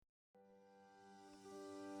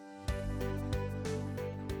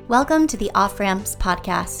Welcome to the Off Ramps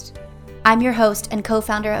podcast. I'm your host and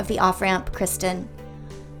co-founder of the Off Ramp, Kristen.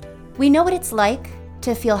 We know what it's like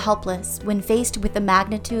to feel helpless when faced with the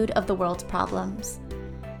magnitude of the world's problems.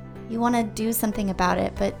 You want to do something about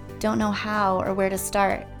it, but don't know how or where to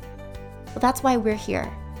start. Well, that's why we're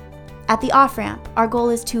here. At the Off Ramp, our goal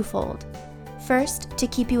is twofold. First, to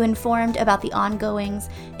keep you informed about the ongoings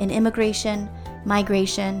in immigration,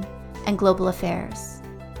 migration, and global affairs.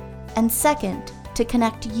 And second, to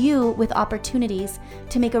connect you with opportunities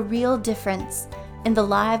to make a real difference in the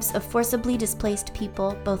lives of forcibly displaced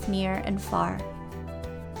people both near and far.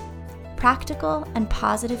 Practical and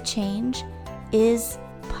positive change is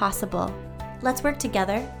possible. Let's work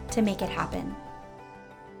together to make it happen.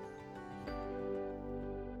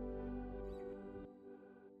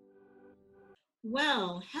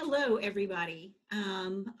 Well, hello, everybody.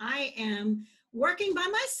 I am working by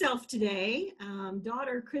myself today.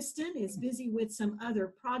 Daughter Kristen is busy with some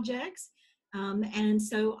other projects. And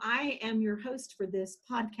so I am your host for this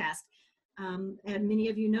podcast. And many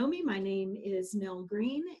of you know me. My name is Nell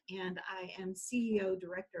Green, and I am CEO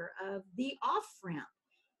Director of the Off Ramp,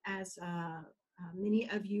 as many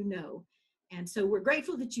of you know. And so we're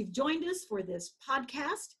grateful that you've joined us for this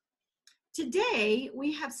podcast. Today,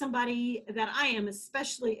 we have somebody that I am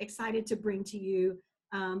especially excited to bring to you,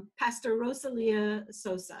 Pastor Rosalio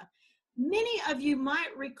Sosa. Many of you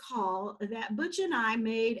might recall that Butch and I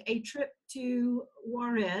made a trip to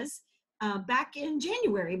Juarez back in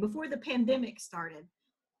January before the pandemic started.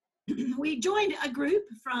 We joined a group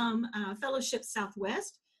from Fellowship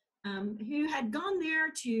Southwest who had gone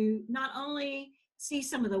there to not only see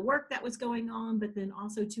some of the work that was going on, but then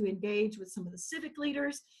also to engage with some of the civic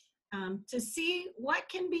leaders to see what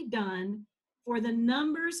can be done for the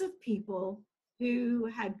numbers of people who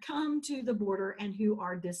had come to the border and who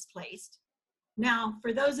are displaced. Now,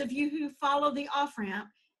 for those of you who follow the off-ramp,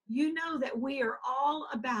 you know that we are all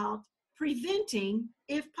about preventing,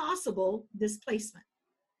 if possible, displacement.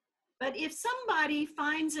 But if somebody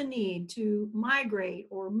finds a need to migrate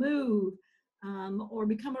or move or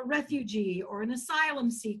become a refugee or an asylum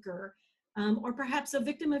seeker or perhaps a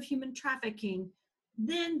victim of human trafficking,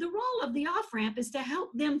 then the role of the off-ramp is to help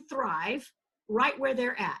them thrive right where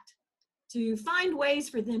they're at, to find ways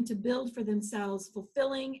for them to build for themselves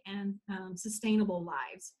fulfilling and sustainable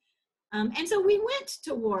lives. And so we went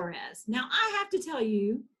to Juarez. Now, I have to tell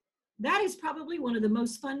you, that is probably one of the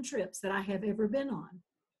most fun trips that I have ever been on.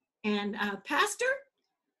 And Pastor,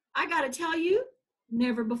 I got to tell you,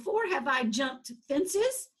 never before have I jumped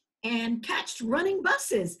fences and catched running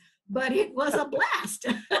buses, but it was a blast.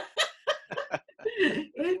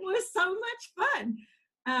 It was so much fun.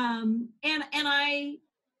 And I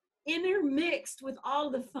intermixed with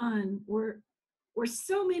all the fun were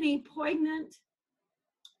so many poignant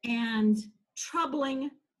and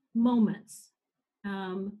troubling moments.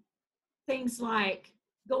 Things like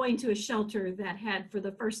going to a shelter that had for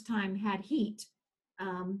the first time had heat.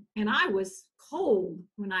 And I was cold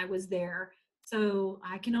when I was there. So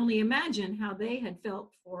I can only imagine how they had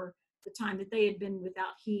felt for the time that they had been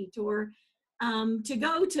without heat, or to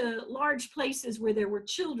go to large places where there were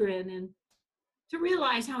children and to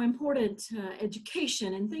realize how important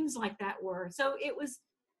education and things like that were. So it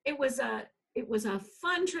was a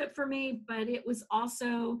fun trip for me, but it was also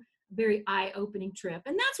a very eye-opening trip.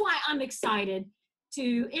 And that's why I'm excited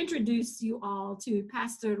to introduce you all to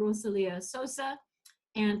Pastor Rosalio Sosa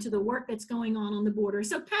and to the work that's going on the border.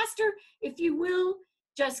 So Pastor, if you will,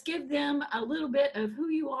 just give them a little bit of who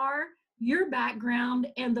you are, your background,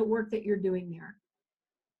 and the work that you're doing there.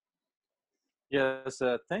 Yes,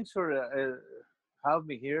 thanks for having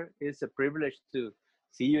me here. It's a privilege to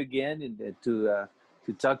see you again and to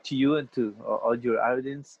talk to you and to all your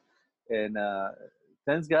audience. And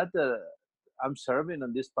thanks God that I'm serving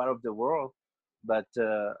on this part of the world, but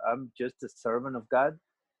I'm just a servant of God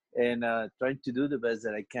and trying to do the best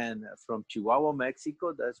that I can. From Chihuahua,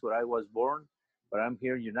 Mexico, that's where I was born, but I'm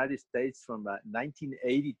here in the United States from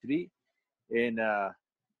 1983. And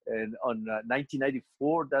on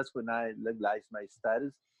 1994, that's when I legalized my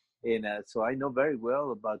status. And so I know very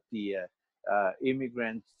well about the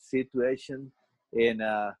immigrant situation. And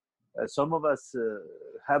some of us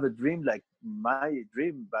have a dream, like my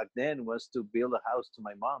dream back then was to build a house to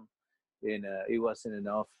my mom. And it wasn't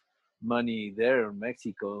enough money there in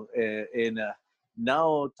Mexico. And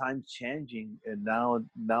now time's changing, and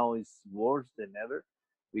now it's worse than ever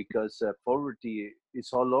because poverty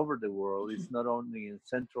is all over the world. It's not only in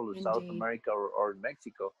Central or South Indeed. America or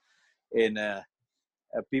Mexico. And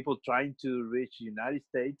people trying to reach the United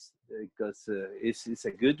States because it's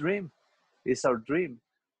a good dream. It's our dream.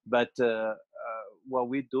 But what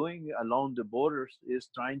we're doing along the borders is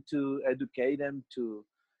trying to educate them to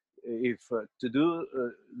if to do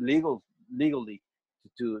legally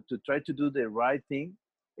to try to do the right thing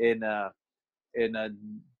and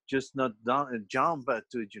just not jump to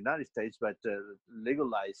the United States, but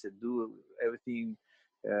legalize and do everything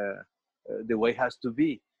the way it has to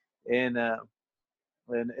be. And,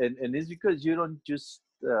 and it's because you don't just,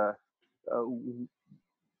 uh,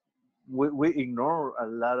 we ignore a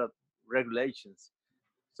lot of regulations.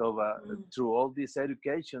 So Mm. through all this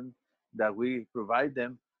education that we provide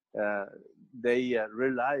them, uh, they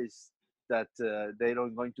realize that they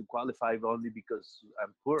don't going to qualify only because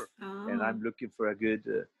I'm poor and Oh. I'm looking for a good.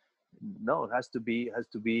 No, it has to be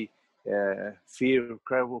fear,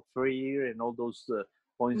 travel free, and all those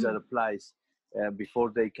points that Mm. applies before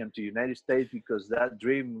they come to United States because that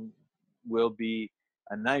dream will be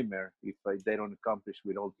a nightmare if they don't accomplish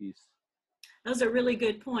with all these. Those are really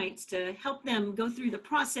good points to help them go through the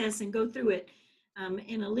process and go through it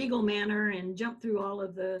in a legal manner and jump through all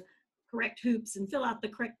of the correct hoops and fill out the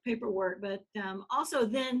correct paperwork. But also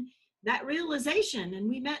then that realization, and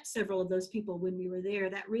we met several of those people when we were there,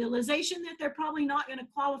 that realization that they're probably not going to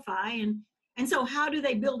qualify. And so how do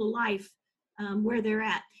they build a life where they're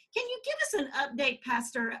at? Can you give us an update,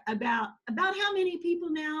 Pastor, about how many people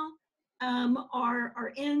now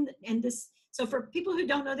are in this? So for people who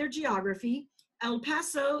don't know their geography, El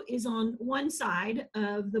Paso is on one side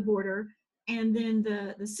of the border, and then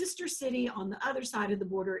the sister city on the other side of the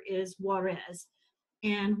border is Juarez.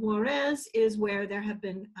 And Juarez is where there have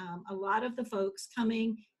been a lot of the folks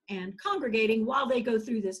coming and congregating while they go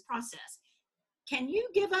through this process. Can you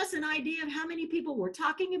give us an idea of how many people we're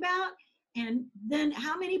talking about? And then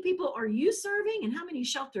how many people are you serving and how many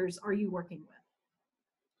shelters are you working with?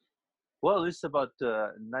 Well, it's about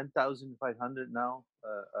 9,500 now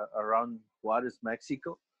around Juarez,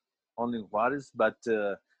 Mexico, only Juarez, but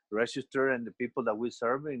register and the people that we're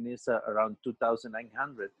serving is around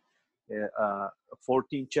 2,900.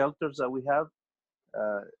 14 shelters that we have,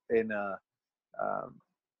 and um,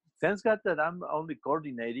 thanks God that I'm only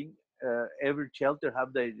coordinating. Every shelter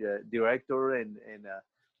have the director and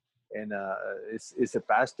is a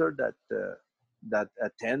pastor that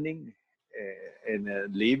attending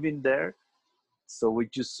and living there. So we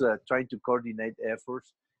just trying to coordinate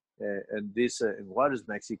efforts, and this in Juarez,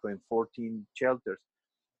 Mexico, in 14 shelters,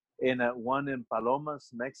 and one in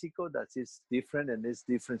Palomas, Mexico. That is different, and it's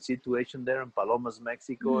different situation there in Palomas,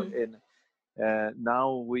 Mexico, Mm. and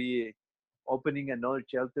now we opening another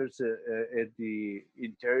shelters at the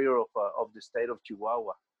interior of the state of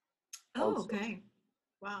Chihuahua Oh, also. okay.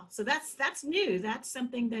 Wow. So that's new. That's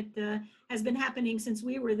something that has been happening since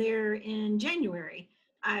we were there in January.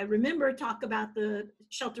 I remember talk about the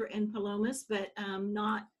shelter in Palomas, but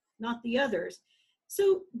not the others.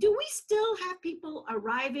 So do we still have people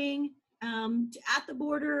arriving at the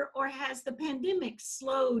border, or has the pandemic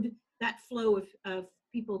slowed that flow of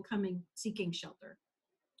people coming seeking shelter?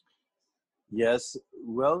 Yes,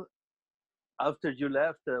 well, after you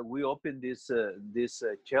left, we opened this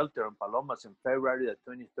shelter in Palomas in February the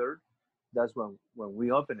 23rd. That's when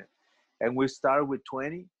we opened it, and we start with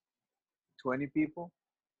 20 people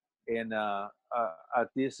in at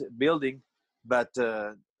this building, but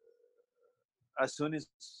as soon as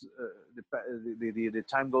the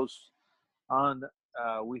time goes on,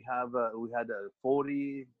 we had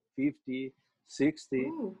 40, 50, 60,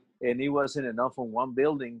 Ooh. and it wasn't enough on one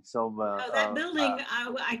building. So No, that building,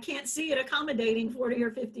 I can't see it accommodating 40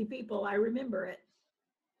 or 50 people. I remember it.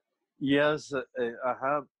 yes, I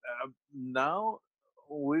have now.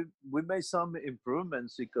 We made some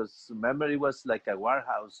improvements because remember it was like a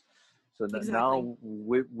warehouse, so Exactly. now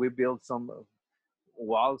we built some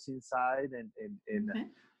walls inside and Okay.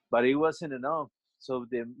 but it wasn't enough. So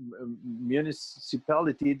the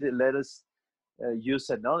municipality they let us use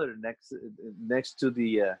another next to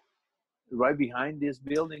the right behind this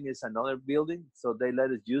building is another building, so they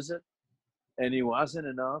let us use it, and it wasn't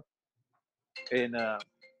enough, and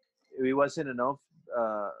it wasn't enough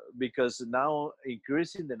because now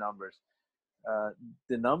increasing uh,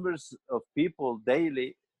 the numbers of people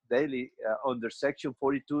daily under Section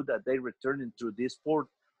 42 that they return into this port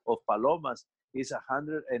of Palomas is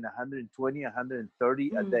 100 and 120, 130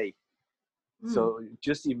 a Mm, day. mm. So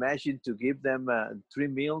just imagine to give them 3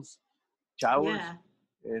 meals, showers,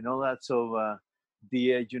 Yeah. and all that. So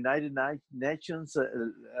the United Nations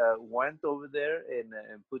went over there and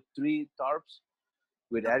put 3 tarps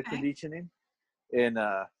with air Okay. conditioning, and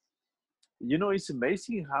it's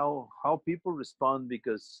amazing how people respond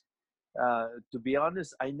because To be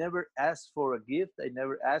honest, I never asked for a gift. I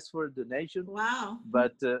never asked for a donation, Wow.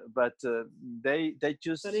 but they But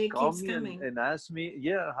just it call keeps me coming. and ask me,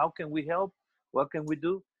 yeah, how can we help? What can we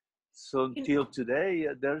do? So You- until today,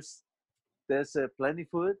 there's plenty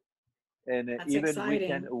food, and That's even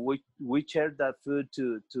exciting. we share that food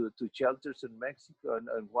to shelters in Mexico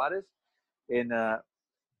and Juarez, and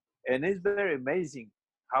it's very amazing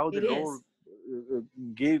how the It Lord is.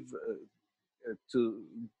 give to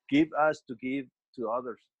give us to give to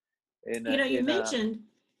others, and You know, and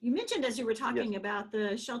you mentioned as you were yes. talking about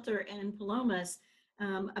the shelter in Palomas,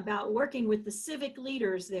 about working with the civic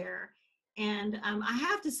leaders there. And I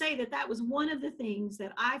have to say that that was one of the things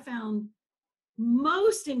that I found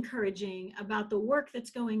most encouraging about the work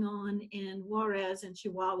that's going on in Juarez and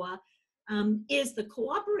Chihuahua, is the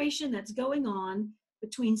cooperation that's going on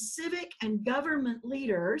between civic and government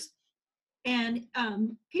leaders and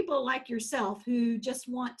people like yourself who just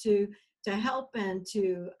want to help and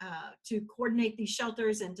to coordinate these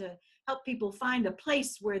shelters and to help people find a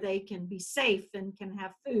place where they can be safe and can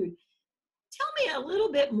have food. Tell me a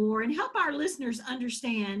little bit more and help our listeners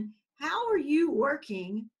understand, how are you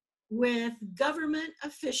working with government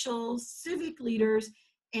officials, civic leaders,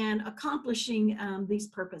 and accomplishing these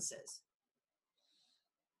purposes?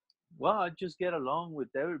 Well, I just get along with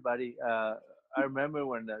everybody. I remember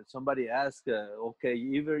when somebody asked, "Okay,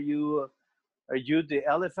 either you are you the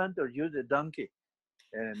elephant or you the donkey,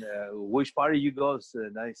 and which party you goes?"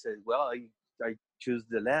 And I said, "Well, I choose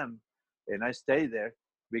the lamb, and I stay there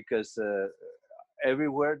because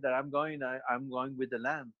everywhere that I'm going, I'm going with the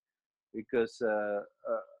lamb because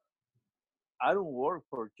I don't work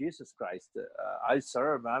for Jesus Christ. I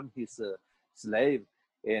serve. I'm his slave,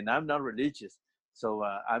 and I'm not religious, so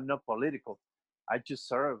I'm not political. I just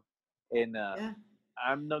serve, and Yeah.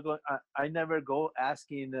 I'm not going. I never go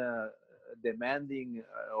asking, demanding,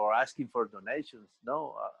 or asking for donations.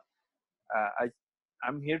 No,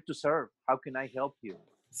 I'm here to serve. How can I help you?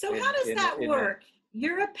 So how And does and that and work?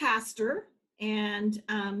 You're a pastor, and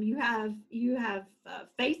you have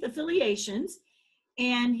faith affiliations,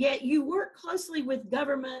 and yet you work closely with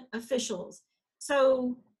government officials.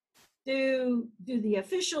 So do the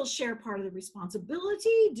officials share part of the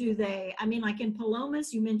responsibility? Do they? I mean, like in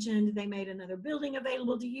Palomas, you mentioned they made another building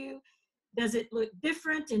available to you. Does it look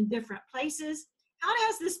different in different places? How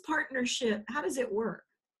does this partnership? How does it work?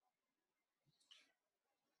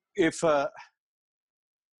 if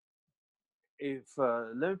if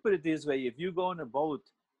let me put it this way: if you go on a boat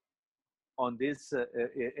on this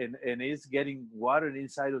and it's getting water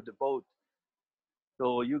inside of the boat,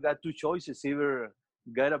 so you got two choices: either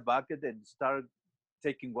get a bucket and start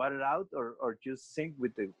taking water out, or just sink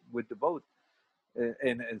with the boat.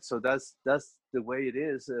 And so that's the way it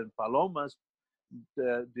is. And Palomas,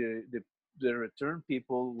 the, the the the return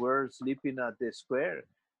people were sleeping at the square,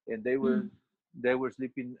 and Mm, they were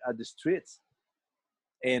sleeping at the streets,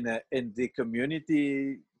 and the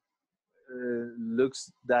community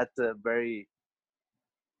looks that very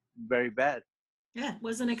bad. yeah,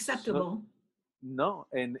 wasn't So acceptable. no,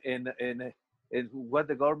 and what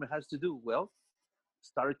the government has to do? Well,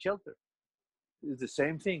 start a shelter. It's the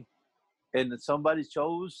same thing. And somebody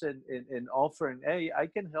chose and offering, hey, I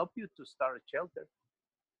can help you to start a shelter.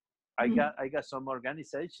 Mm, I got some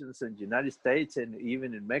organizations in the United States and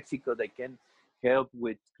even in Mexico that can help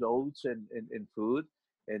with clothes and food.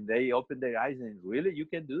 And they open their eyes and, really, you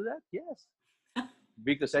can do that? Yes,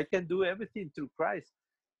 because I can do everything through Christ,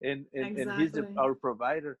 and He's exactly. our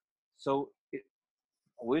provider. So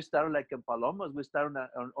we started like in Palomas. We started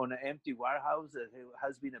on an empty warehouse that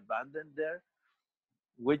has been abandoned there.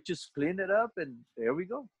 We just clean it up, and there we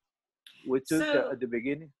go. We took So at the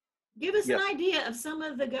beginning. give us an Yes. idea of some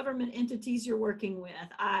of the government entities you're working with.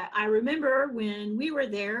 I remember when we were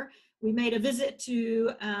there, we made a visit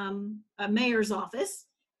to a mayor's office,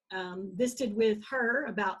 visited with her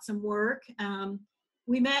about some work.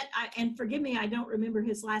 We met, and forgive me, I don't remember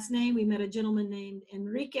his last name. We met a gentleman named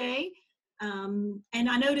Enrique. And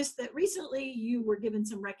I noticed that recently you were given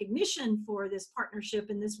some recognition for this partnership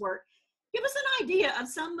and this work. Give us an idea of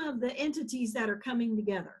some of the entities that are coming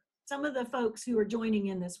together, some of the folks who are joining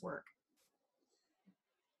in this work.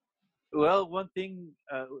 Well, one thing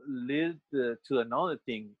led to another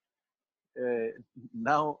thing.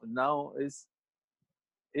 Now is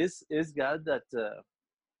God that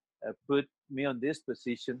put me on this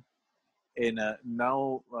position, and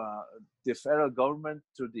now the federal government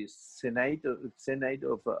through the Senate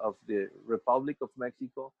of the Republic of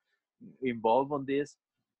Mexico involved on this,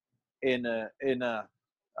 and uh,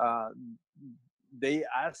 they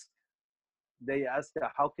ask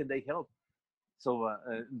how can they help. So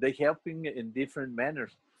they helping in different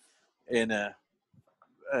manners, And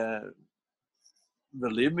uh,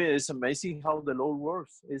 believe me, it's amazing how the Lord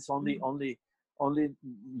works. It's only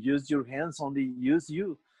use your hands, only use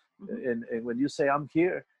you. Mm-hmm. And when you say I'm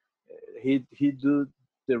here, he do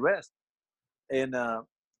the rest. And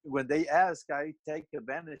when they ask, I take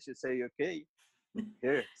advantage and say, okay,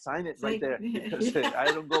 here, sign it right Say, there, because yeah. I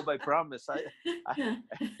don't go by promise. I,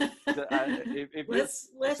 if you, Let's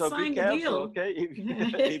so be sign the careful, deal. okay?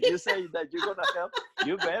 If you say that you're gonna help,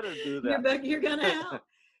 you better do that. You're gonna help.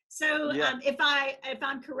 So Yeah. if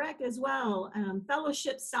I'm correct as well,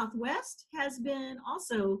 Fellowship Southwest has been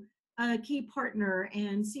also a key partner,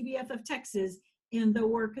 and CBF of Texas in the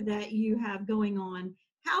work that you have going on.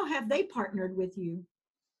 How have they partnered with you?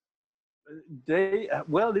 They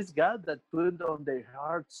well, it's God that put on their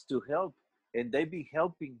hearts to help, and they be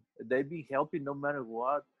helping no matter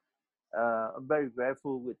what. I'm very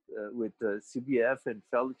grateful with CBF and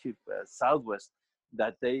Fellowship Southwest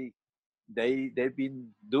that they've been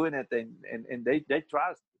doing it, and they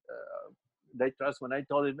trust. They trust when I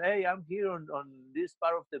told them, hey, I'm here on this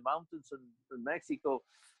part of the mountains in Mexico,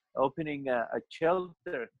 opening a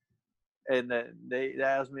shelter, and they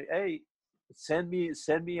asked me, hey, send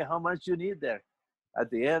me how much you need there. At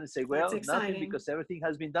the end, say, That's well, nothing, exciting. because everything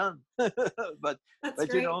has been done. but That's but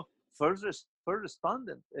you great. know, first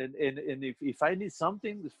respondent, and if I need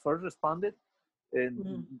something, the first respondent, and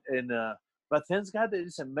Mhm. and but thanks God, it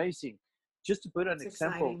is amazing. Just to put an It's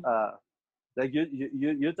example, exciting. like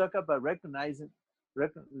you talk about recognizing,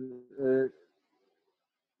 recon,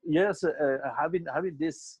 yes, having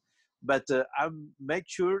this, but I'm make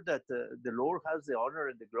sure that the Lord has the honor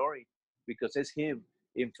and the glory, because it's Him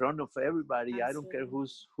in front of everybody. I don't care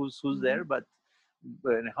Absolutely. who's Hmm. there, but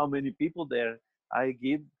how many people there. I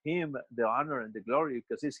give Him the honor and the glory,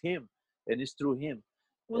 because it's Him and it's through Him,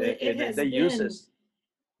 Well, and they use us.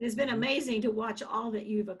 it's been Mhm. amazing to watch all that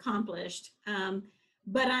you've accomplished.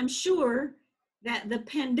 But I'm sure that the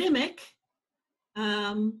pandemic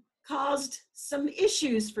caused some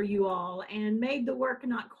issues for you all and made the work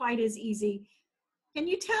not quite as easy. Can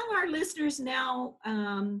you tell our listeners now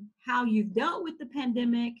how you've dealt with the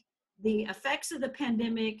pandemic, the effects of the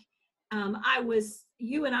pandemic?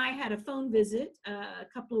 You and I had a phone visit a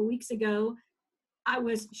couple of weeks ago. I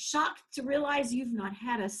was shocked to realize you've not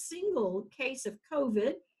had a single case of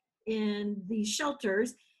COVID in these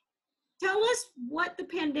shelters. Tell us what the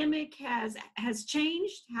pandemic has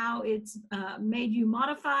changed, how it's made you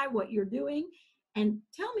modify what you're doing, and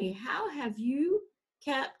tell me, how have you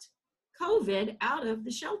kept COVID out of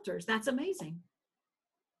the shelters? That's amazing.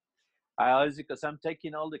 I always, because I'm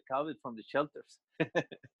taking all the COVID from the shelters.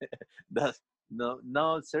 That's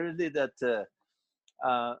no, seriously, that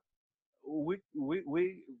uh,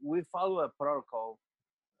 we follow a protocol,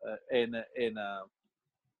 and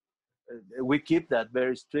we keep that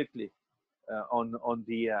very strictly on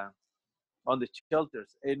the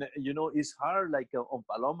shelters. And it's hard, like on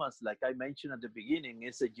Palomas, like I mentioned at the beginning.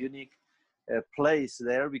 It's a unique place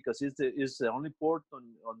there, because it's the only port on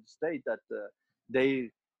the state that they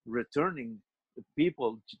returning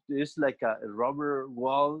people. It's like a rubber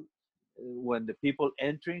wall. When the people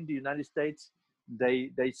entering the United States,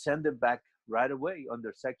 they send them back right away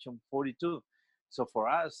under Section 42. So for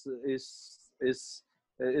us, is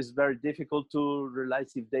very difficult to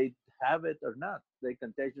realize if they have it or not, they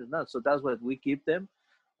contagious or not. So that's why we keep them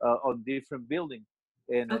on different building,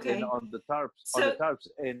 and Okay. on the tarps, So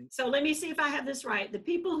and so let me see if I have this right. The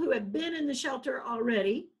people who have been in the shelter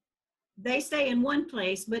already, they stay in one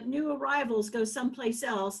place, but new arrivals go someplace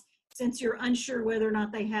else since you're unsure whether or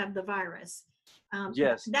not they have the virus.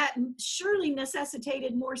 yes, That surely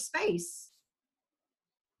necessitated more space.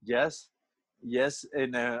 yes, yes,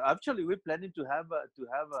 and actually we're planning to have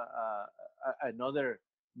another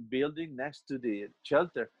building next to the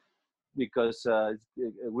shelter, because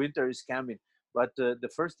winter is coming. But the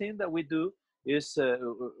first thing that we do is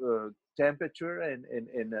temperature, and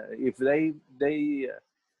if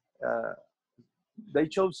uh, they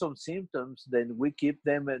show some symptoms, then we keep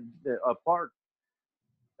them apart.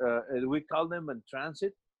 And we call them in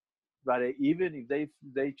transit. But even if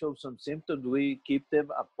they show some symptoms, we keep them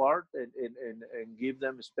apart, and give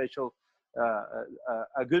them a special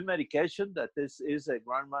a good medication. That this is a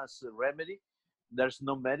grandma's remedy. There's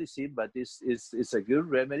no medicine, but this is a good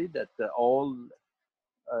remedy that all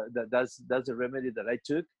that's a remedy that I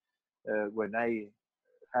took when I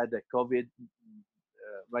had the COVID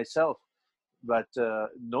myself. But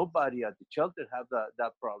nobody at the shelter have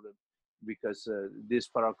that problem, because this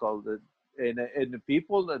protocol, and the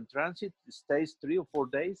people in transit stays 3 or 4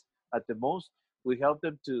 days at the most. We help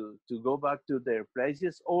them to go back to their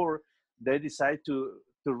places, or they decide to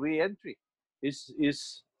re-entry.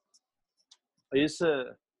 Is It's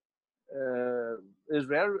it's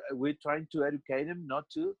rare. We're trying to educate them not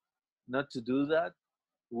to do that.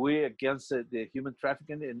 We against the human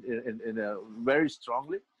trafficking in very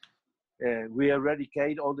strongly. We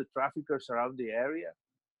eradicate all the traffickers around the area,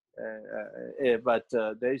 but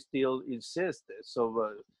they still insist.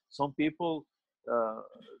 So some people uh,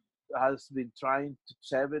 has been trying to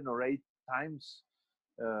 7 or 8 times,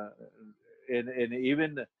 uh, and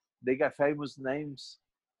even they got famous names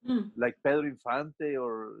Mm, like Pedro Infante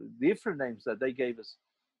or different names that they gave us.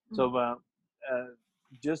 mm. So uh,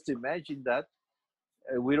 just imagine that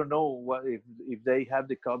we don't know what if they have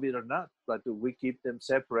the COVID or not, but we keep them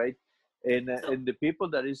separate. So, And the people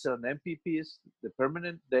that is on MPPs, the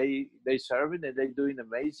permanent, they serving and they doing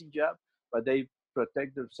amazing job, but they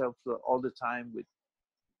protect themselves all the time with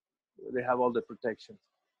they have all the protections.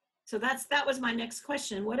 so that was my next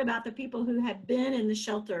question. What about the people who had been in the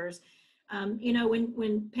shelters?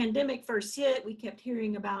 When pandemic first hit, we kept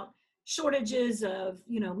hearing about shortages of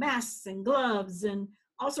masks and gloves and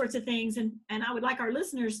all sorts of things. And I would like our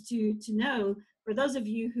listeners to know, for those of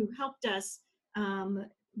you who helped us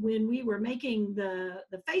when we were making the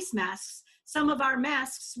face masks, some of our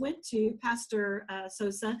masks went to Pastor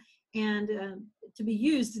Sosa and to be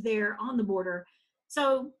used there on the border.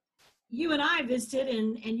 So you and I visited,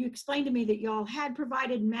 and you explained to me that y'all had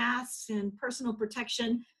provided masks and personal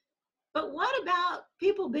protection. But what about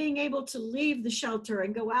people being able to leave the shelter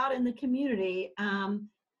and go out in the community?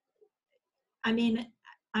 I mean,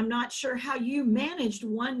 I'm not sure how you managed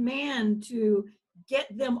one man to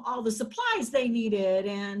get them all the supplies they needed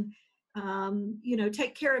and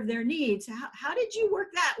take care of their needs. How did you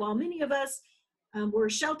work that while many of us were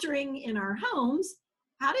sheltering in our homes?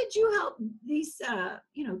 How did you help these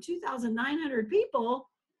 2,900 people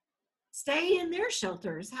stay in their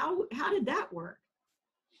shelters? How did that work?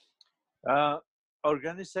 Uh,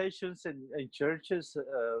 Organizations and churches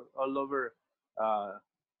all over uh,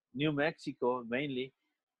 New Mexico mainly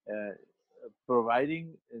uh,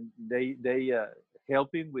 providing and they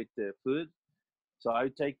helping with the food. So I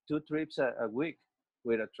take 2 trips a week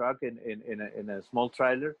with a truck in a small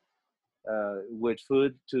trailer with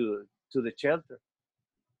food to the shelter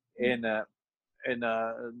and and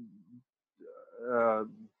uh,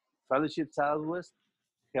 Fellowship Southwest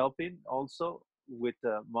helping also with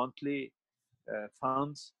monthly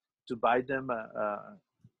funds to buy them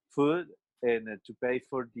food and to pay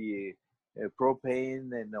for the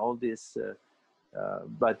propane and all this.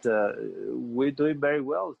 But we're doing very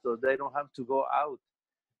well, so they don't have to go out.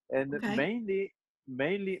 And Okay. mainly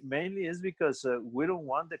is because we don't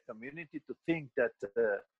want the community to think that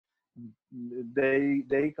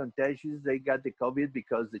they contagious, they got the COVID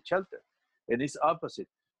because the shelter, and it's opposite.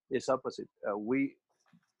 It's opposite. We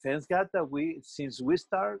thanks God that we since we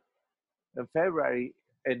start in February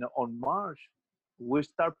and on March, we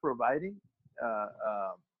start providing uh,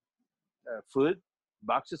 uh, food,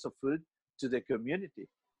 boxes of food to the community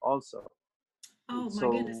also. Oh my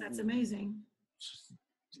goodness, So that's amazing.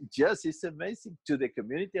 just it's amazing to the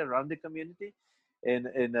community around the community and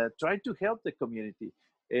trying to help the community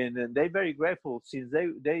and they very grateful since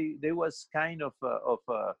they was kind of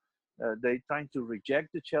they trying to reject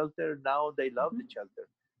the shelter. Now they love the Mhm. shelter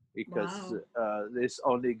because Wow. there's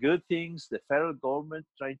only good things. The federal government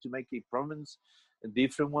trying to make improvements and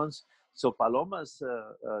different ones. So Palomas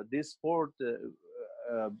this port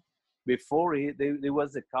uh, before there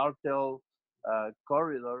was a cartel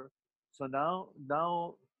corridor. So now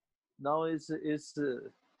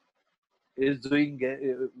is doing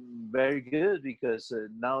very good because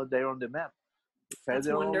now they're on the map. The That's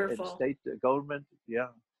federal and wonderful. state government, yeah,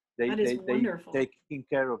 That is they wonderful. taking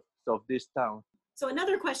care of this town. So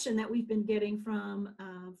another question that we've been getting from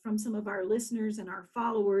some of our listeners and our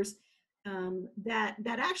followers that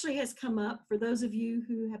actually has come up for those of you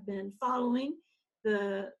who have been following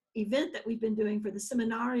the event that we've been doing for the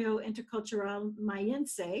Seminario Intercultural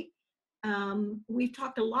Mayense. We've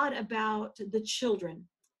talked a lot about the children.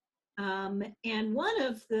 And one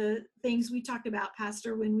of the things we talked about,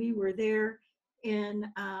 Pastor, when we were there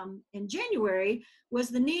in January was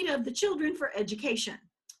the need of the children for education.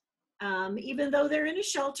 Even though they're in a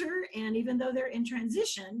shelter and even though they're in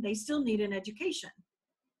transition, they still need an education.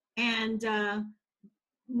 And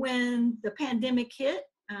when the pandemic hit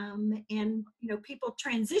and people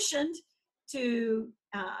transitioned to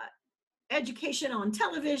education on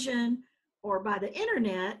television or by the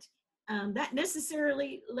internet, that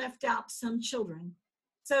necessarily left out some children.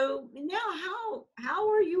 So now, how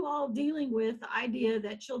are you all dealing with the idea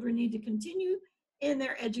that children need to continue in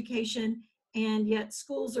their education, and yet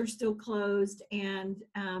schools are still closed, and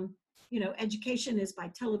education is by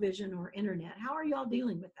television or internet? How are y'all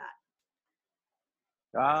dealing with that?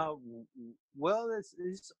 Well,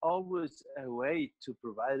 it's always a way to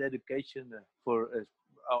provide education for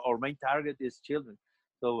our main target is children.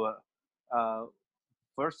 So uh,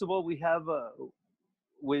 first of all, we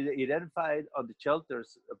identified on the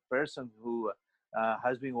shelters a person who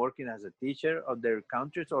has been working as a teacher on their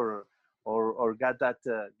countries or got that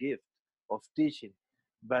gift of teaching.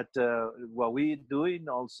 But what we're doing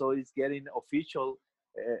also is getting official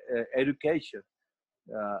education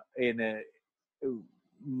in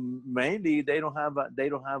mainly they don't have a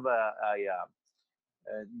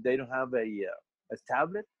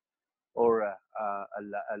tablet or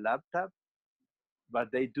a laptop,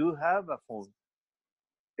 but they do have a phone,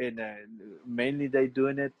 and mainly they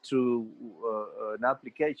doing it through an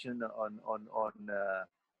application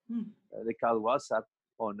Hmm. they call WhatsApp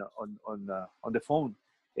on the phone,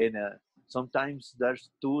 and sometimes there's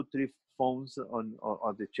two, three phones on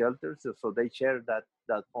the shelter, so they share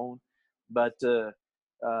that phone. But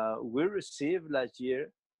we received last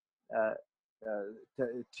year uh,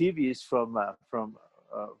 TVs from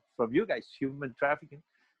you guys, human trafficking,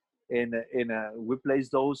 and we place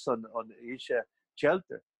those on each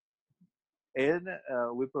shelter, and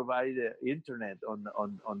we provide internet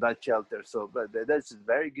on that shelter. So, but that's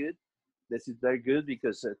very good. This is very good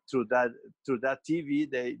because through that TV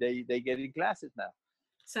they get in classes now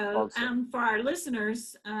So, also. for our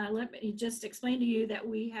listeners, let me just explain to you that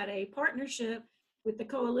we had a partnership with the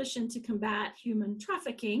Coalition to Combat Human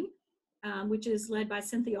Trafficking, which is led by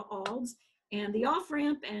Cynthia Alds, and the Off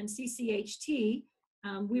Ramp and CCHT.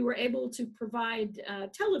 We were able to provide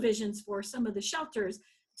televisions for some of the shelters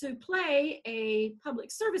to play a public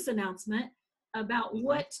service announcement about Hmm.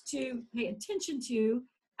 what to pay attention to,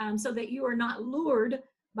 so that you are not lured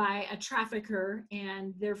by a trafficker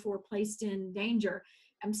and therefore placed in danger.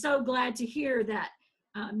 I'm so glad to hear that,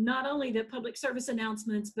 not only the public service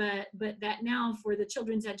announcements, but that now for the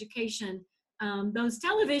children's education, those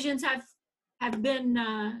televisions have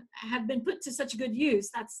been put to such good use.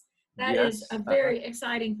 That is a Yes. Uh-huh. very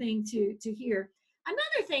exciting thing to hear.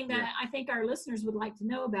 Another thing Yeah. that I think our listeners would like to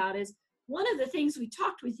know about is one of the things we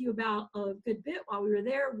talked with you about a good bit while we were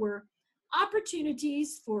there were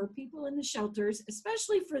opportunities for people in the shelters,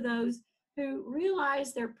 especially for those who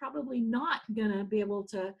realize they're probably not going to be able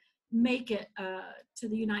to make it to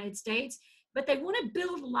the United States, but they want to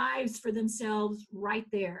build lives for themselves right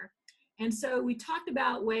there. And so we talked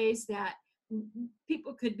about ways that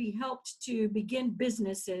people could be helped to begin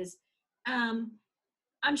businesses. Um,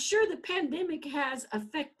 I'm sure the pandemic has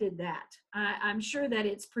affected that. I'm sure that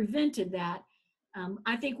it's prevented that.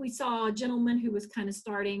 I think we saw a gentleman who was kind of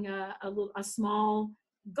starting a small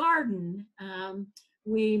garden.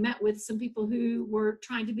 We met with some people who were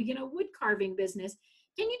trying to begin a wood carving business.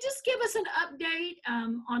 Can you just give us an update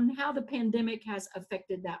on how the pandemic has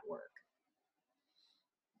affected that work?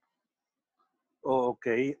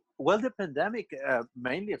 Okay. Well, the pandemic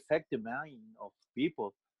mainly affect the mind of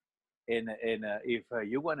people, and if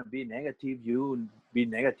you want to be negative, you be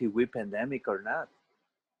negative with pandemic or not.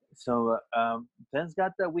 So thanks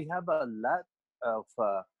God that we have a lot of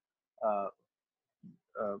uh,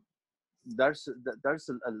 uh, there's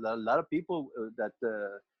a lot of people that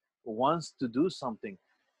wants to do something,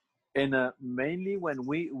 and mainly when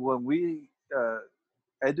we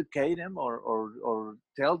educate them or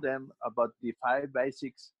tell them about the five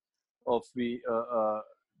basics of the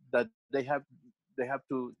that they have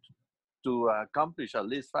to accomplish at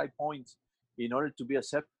least 5 points in order to be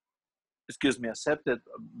accepted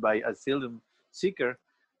by asylum seeker.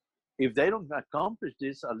 If they don't accomplish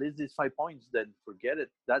this, at least these 5 points, then forget it.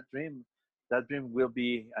 That dream will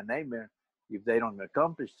be a nightmare if they don't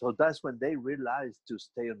accomplish. So that's when they realize to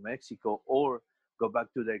stay in Mexico or go back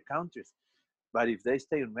to their countries. But if they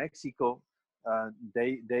stay in Mexico,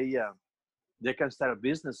 they can start a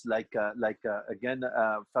business like again,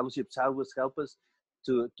 Fellowship Southwest help us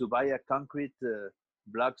to buy a concrete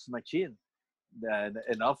blocks machine, and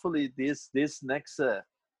hopefully this next uh,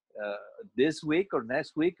 this week or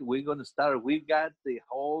next week we're gonna start. We got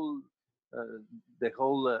uh, the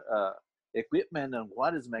whole equipment and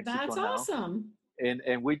what is Mexico That's now, awesome.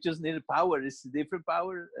 and we just need power. It's different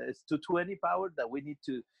power. It's 220 power that we need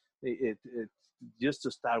to it just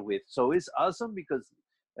to start with. So it's awesome because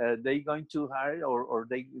they going to hire or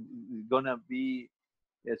they gonna be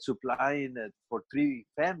supplying for three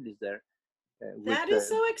families there with That is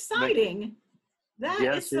so make. exciting. That is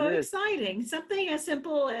Yes, it so is. exciting. Something as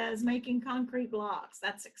simple as making concrete blocks.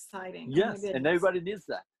 That's exciting. Oh my Yes, and goodness. everybody needs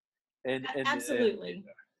that, and and uh, Absolutely.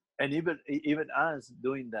 and even us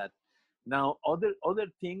doing that. Now, other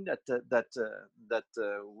thing that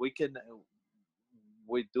we can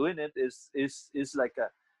we're doing it is like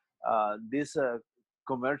a this.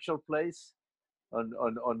 commercial place on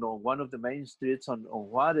one of the main streets on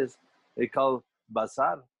Juarez. They call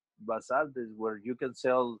Bazaar. Bazaar is where you can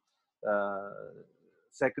sell uh,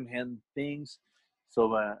 secondhand things. So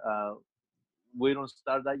we don't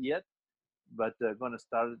start that yet, but gonna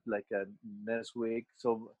start like next week.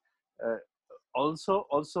 So uh, also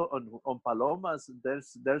on Palomas,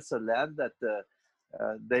 there's a land that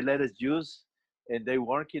they let us use, and they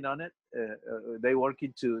working on it. They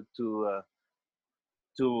working to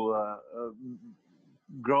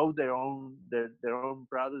grow their own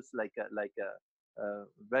products like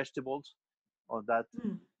vegetables on that,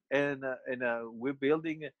 Mm. and we're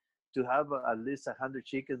building to have at least 100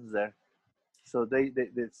 chickens there, so Oh they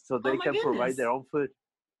my can provide goodness. their own food.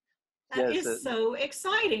 That Yes, is so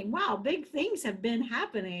exciting. Wow, big things have been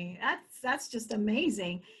happening. That's just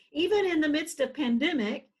amazing. Even in the midst of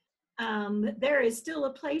pandemic, there is still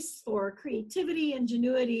a place for creativity,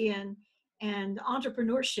 ingenuity, and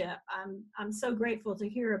entrepreneurship. I'm so grateful to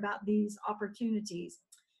hear about these opportunities.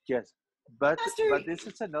 yes, but Pastor, this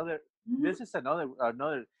is another mhm, this is another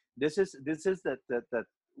this is that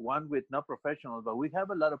one with not professionals, but we have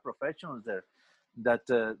a lot of professionals there.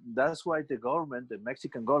 That's why the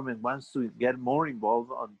Mexican government, wants to get more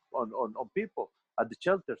involved on people at the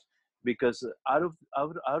shelters, because out of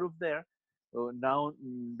there now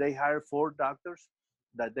they hire 4 doctors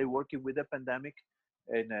that they working with the pandemic,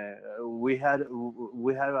 and we have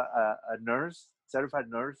a nurse, certified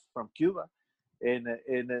nurse from Cuba, and a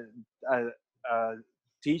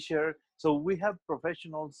teacher. So we have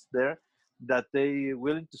professionals there that they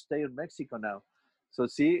willing to stay in Mexico now. So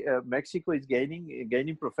see, Mexico is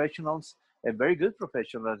gaining professionals, and very good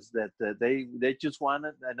professionals that they just want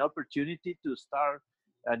an opportunity to start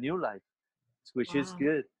a new life, which is wow,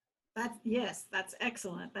 good. yes, that's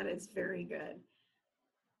excellent. That is very good.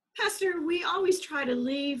 Pastor, we always try to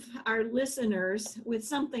leave our listeners with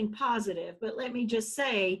something positive, but let me just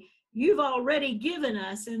say, you've already given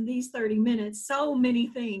us in these 30 minutes so many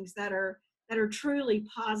things that are truly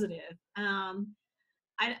positive.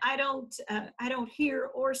 I don't hear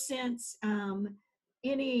or sense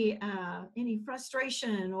any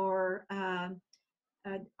frustration or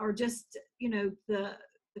just the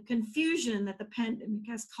confusion that the pandemic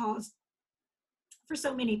has caused for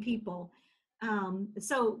so many people.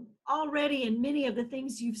 So already in many of the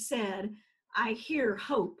things you've said, I hear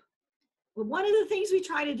hope. Well, one of the things we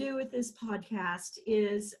try to do with this podcast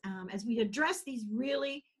is, as we address these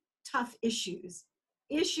really tough issues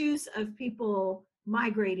of people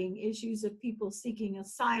migrating, issues of people seeking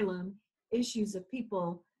asylum, issues of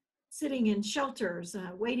people sitting in shelters,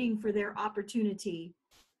 waiting for their opportunity.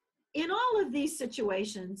 In all of these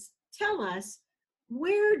situations, tell us,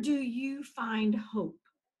 where do you find hope?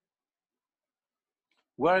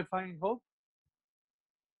 Where I find hope,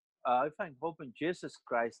 I find hope in Jesus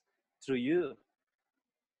Christ through you,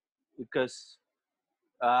 because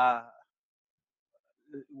uh,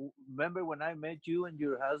 remember when I met you and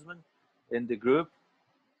your husband in the group.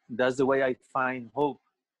 That's the way I find hope,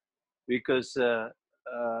 because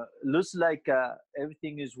looks like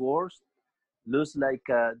everything is worse. Looks like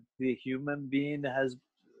the human being has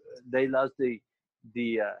they lost the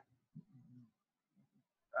uh,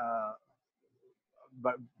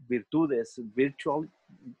 virtudes,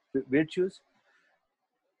 virtues,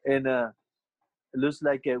 and looks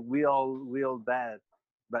like we all bad.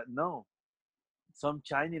 But no, some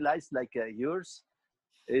shiny lights like yours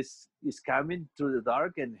is coming through the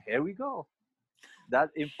dark, and here we go. That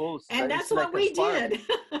impulse, And that is that's like what a we spark. did.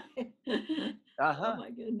 Oh Uh-huh. my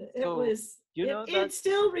goodness. It So was, you know it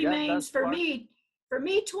still that remains spark. for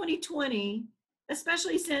me, 2020,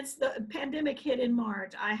 especially since the pandemic hit in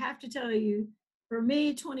March. I have to tell you, for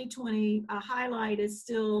me, 2020, a highlight is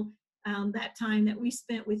still that time that we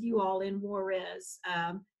spent with you all in Juarez.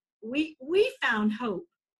 We found hope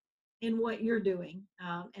in what you're doing.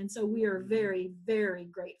 And so we are Mhm. very, very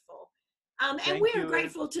grateful. And we Thank are you.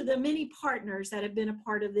 grateful to the many partners that have been a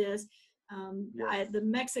part of this. Yes. The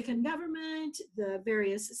Mexican government, the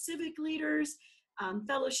various civic leaders,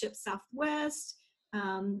 Fellowship Southwest,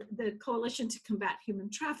 the Coalition to Combat Human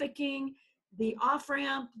Trafficking, the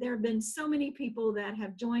off-ramp. There have been so many people that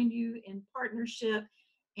have joined you in partnership.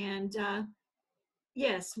 And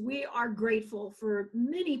yes, we are grateful for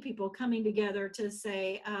many people coming together to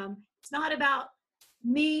say, it's not about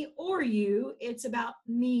me or you, it's about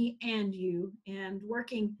me and you, and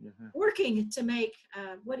Mhm. working to make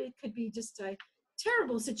what it could be just a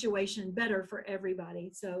terrible situation better for everybody.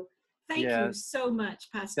 So thank you Yes. so much,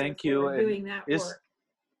 Pastor, Thank you. for And doing that it's work.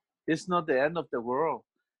 it's not the end of the world.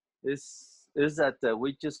 It's that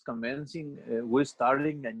we're just commencing. We're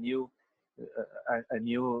starting a new a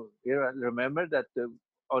new era. Remember that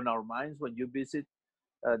on our minds when you visit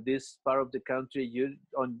this part of the country, you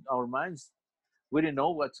on our minds we didn't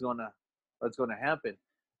know what's gonna happen,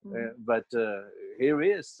 but here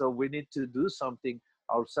is. So we need to do something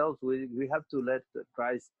ourselves. We have to let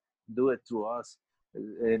Christ do it through us,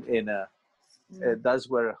 and that's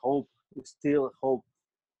where hope is still hope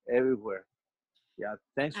everywhere. Yeah,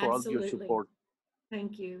 thanks for all your Absolutely. support.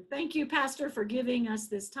 Thank you. Thank you, Pastor, for giving us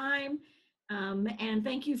this time. And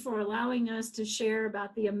thank you for allowing us to share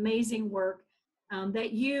about the amazing work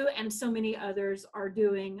that you and so many others are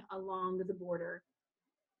doing along the border.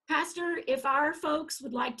 Pastor, if our folks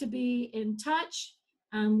would like to be in touch,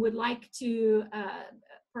 would like to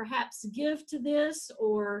perhaps give to this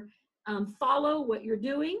or follow what you're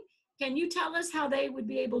doing, can you tell us how they would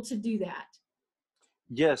be able to do that?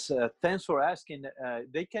 Yes, thanks for asking.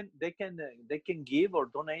 They can give or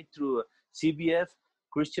donate through CBF,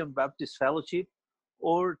 Christian Baptist Fellowship,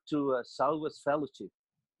 or to Southwest Fellowship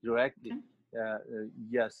directly. Okay.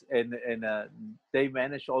 Yes, and they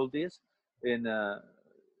manage all this, and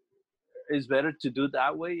it's better to do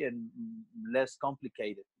that way and less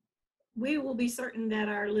complicated. We will be certain that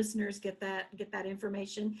our listeners get that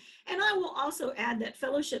information. And I will also add that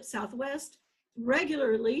Fellowship Southwest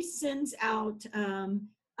regularly sends out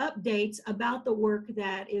updates about the work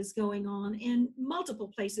that is going on in multiple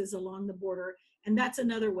places along the border. And that's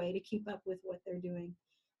another way to keep up with what they're doing.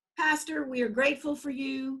 Pastor, we are grateful for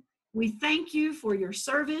you. We thank you for your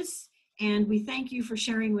service, and we thank you for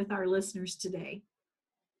sharing with our listeners today.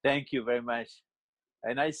 Thank you very much.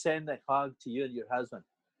 And I send a hug to you and your husband.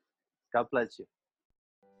 God bless you.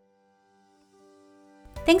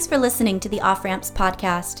 Thanks for listening to the Off Ramps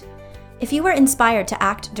podcast. If you were inspired to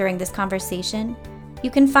act during this conversation, you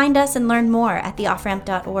can find us and learn more at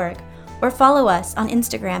theofframp.org or follow us on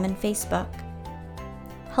Instagram and Facebook.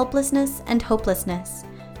 Helplessness and hopelessness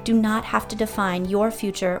do not have to define your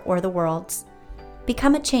future or the world's.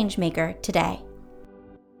 Become a change maker today.